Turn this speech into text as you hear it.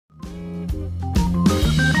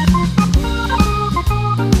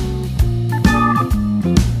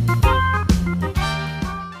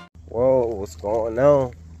going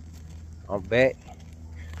on? I'm back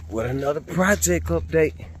with another project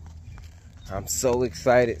update. I'm so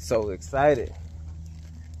excited, so excited.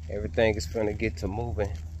 Everything is gonna get to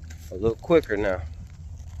moving a little quicker now.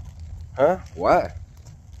 Huh? Why?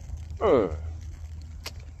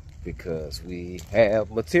 Because we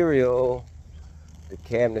have material. The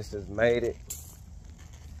cabinets has made it.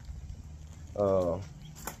 So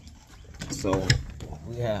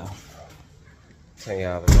we have, tell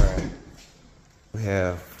y'all around. We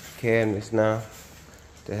have cabinets now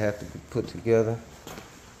that have to be put together.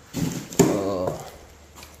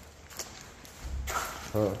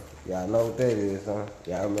 Y'all know what that is, huh?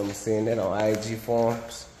 Y'all remember seeing that on IG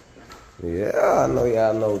forums? Yeah, I know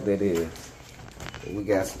y'all know what that is. We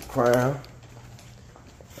got some crown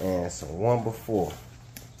and some 1x4.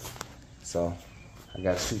 So I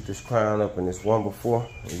gotta shoot this crown up in this 1x4,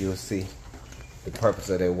 and you'll see the purpose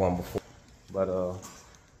of that 1x4. But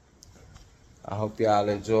I hope y'all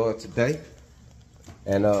enjoyed today.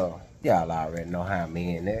 And y'all already know how I'm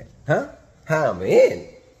in that. Huh? How I'm in.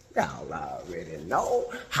 Y'all already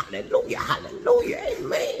know. Hallelujah, hallelujah,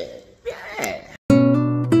 amen. Yeah.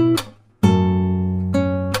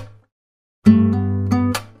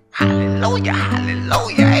 Hallelujah,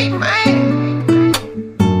 hallelujah, amen.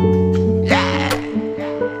 Yeah.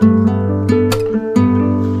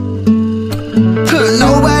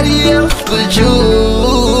 Nobody else but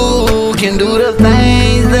you can do the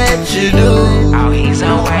things that you do. Oh, he's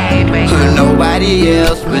away, baby. Nobody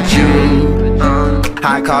else but you.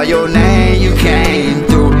 I call your name, you came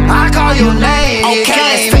through. I call your name, you Okay,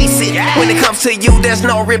 came. let's face it, when it comes to you, there's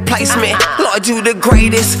no replacement. Lord, you the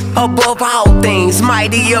greatest, above all things,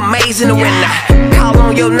 mighty, amazing. When I call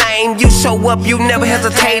on your name, you show up, you never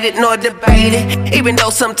hesitated nor debated. Even though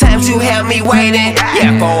sometimes you have me waiting.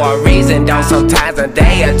 Yeah, for a reason, though, sometimes a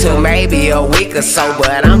day or two, maybe a week or so.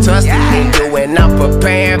 But I'm trusting in you and I'm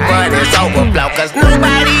preparing for this overflow. Cause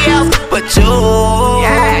nobody else but you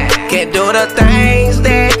can do the things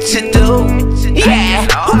that you do. Yeah,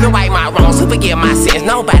 who can right my wrongs, who forgive my sins?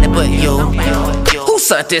 Nobody but you. Who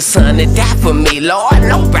sent this son to die for me, Lord?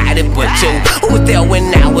 Nobody but you. Who was there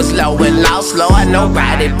when I was low and lost, Lord?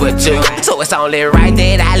 Nobody but you. So it's only right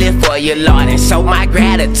that I live for you, Lord, and show my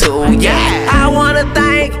gratitude. Yeah, I wanna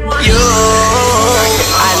thank you.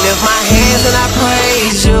 I lift my hands and I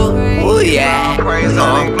praise you. Ooh, yeah, I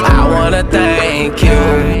wanna thank you.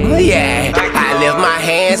 Yeah, I lift my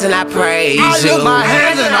hands and I praise you. I lift my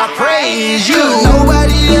hands and I praise you.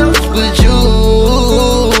 Nobody else but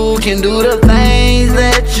you can do the things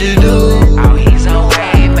that you do. Oh, he's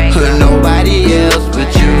away, baby. Nobody else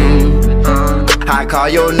but you. I call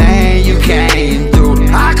your name, you came through.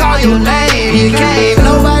 I call your name, you came.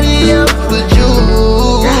 Nobody else but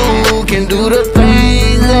you can do the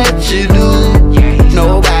things that you do.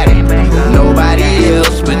 Nobody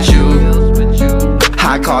else but you.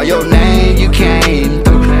 I call your name, you came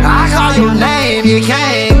through. I call your name, you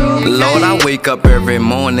came. Lord, I wake up every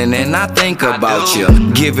morning and I think about you,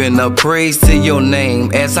 giving up praise to your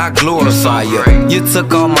name as I glorify you. You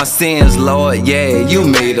took all my sins, Lord, yeah, you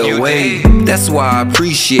made a way. That's why I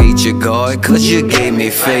appreciate you, God, cause you gave me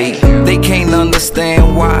faith. They can't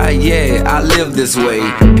understand why, yeah, I live this way.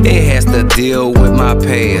 It has to deal with my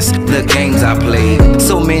past, the games I played.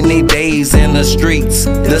 So many days in the streets,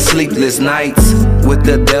 the sleepless nights, with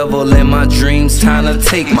the devil in my dreams trying to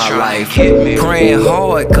take my life. Praying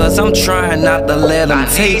hard cause I'm trying not to let him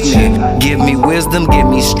take me. Give me wisdom, give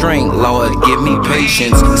me strength, Lord, give me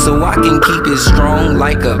patience, so I can keep it strong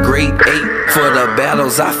like a great ape for the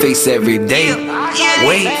battles I face every day.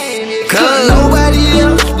 Wait, cause nobody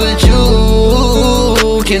else but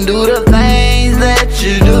you can do the things that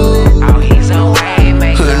you do. Oh, he's away,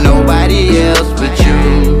 baby. Nobody else but you.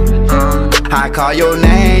 I call your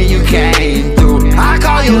name, you came through. I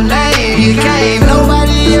call your name, you came.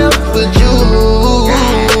 Nobody else but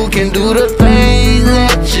you can do the things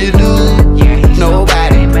that you do.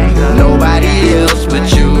 Nobody else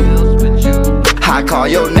but you. I call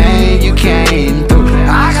your name, you came through.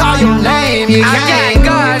 I call your name, you came. I got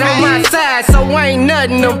God on my side, so ain't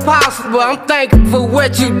nothing impossible. I'm thankful for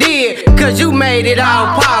what you did, cause you made it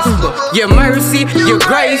all possible. Your mercy, your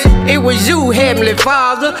grace, it was you, Heavenly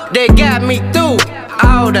Father, that got me through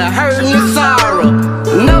all the hurt and the sorrow.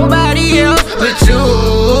 Nobody else but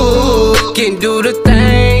you can do the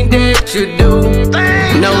thing that you do.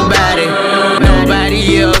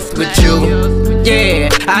 Nobody else but you. Yeah,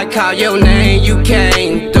 I call your name, you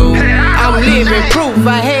came through. I'm living proof,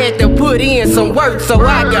 I had to put in some work so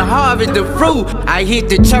I can harvest the fruit. I hit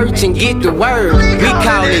the church and get the word, we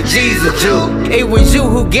call it Jesus Jew. It was you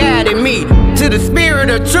who guided me to the spirit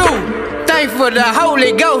of truth. thankful the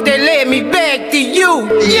Holy Ghost that led me back to you.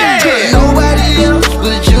 Yeah. Cause nobody else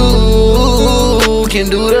but you can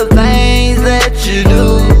do the things that you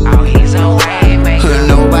do. Oh, he's a way maker.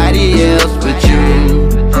 Nobody else but you.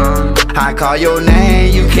 I call your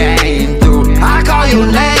name, you came through. I call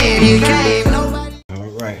your name, you came. Nobody.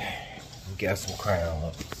 Alright, we got some crown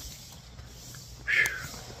up.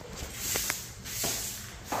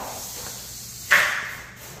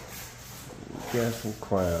 Got some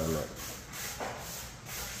crown up.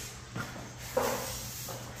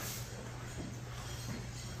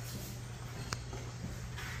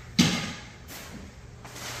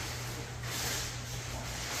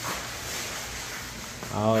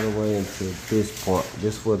 All the way into this point.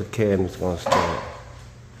 This where the cabinet's gonna start.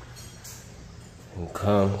 And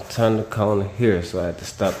come turn the corner here, so I have to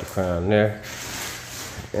stop the crown there.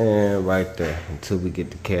 And right there until we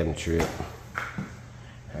get the cabinetry up.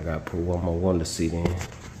 I gotta put one more window seat in.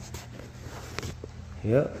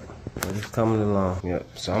 Yep, it's coming along. Yep,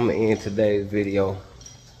 so I'm gonna end today's video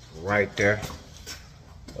right there.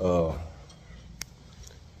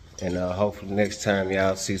 And hopefully next time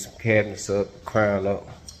y'all see some cabinets up, crown up.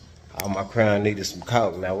 All my crown needed some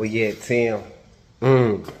caulk. Now where you at, Tim?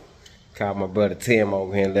 Call my brother Tim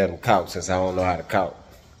over here and let him caulk since I don't know how to caulk.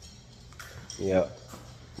 Yep.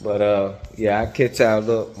 But yeah, I'll catch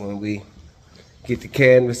y'all up when we get the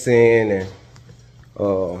canvas in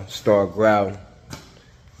and start grouting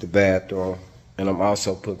the bathroom. And I'm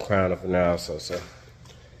also putting crown up in there also, so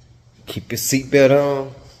keep your seatbelt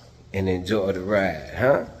on and enjoy the ride,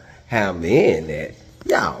 huh? How I'm in that,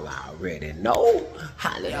 y'all already know.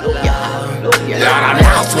 Hallelujah, hallelujah. Lord, I'm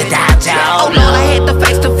lost without you. Oh Lord, I had to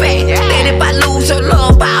face the fact that if I lose your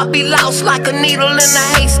love, I'll be lost like a needle in a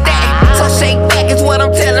haystack. So shake back is what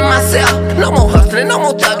I'm telling myself. No more hustling, no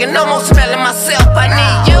more thugging, no more smelling myself. I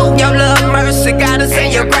need you, your love, mercy, guidance,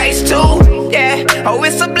 and your grace too. Yeah, oh,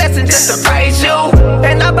 it's a blessing just to praise you.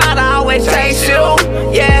 And I bow to always say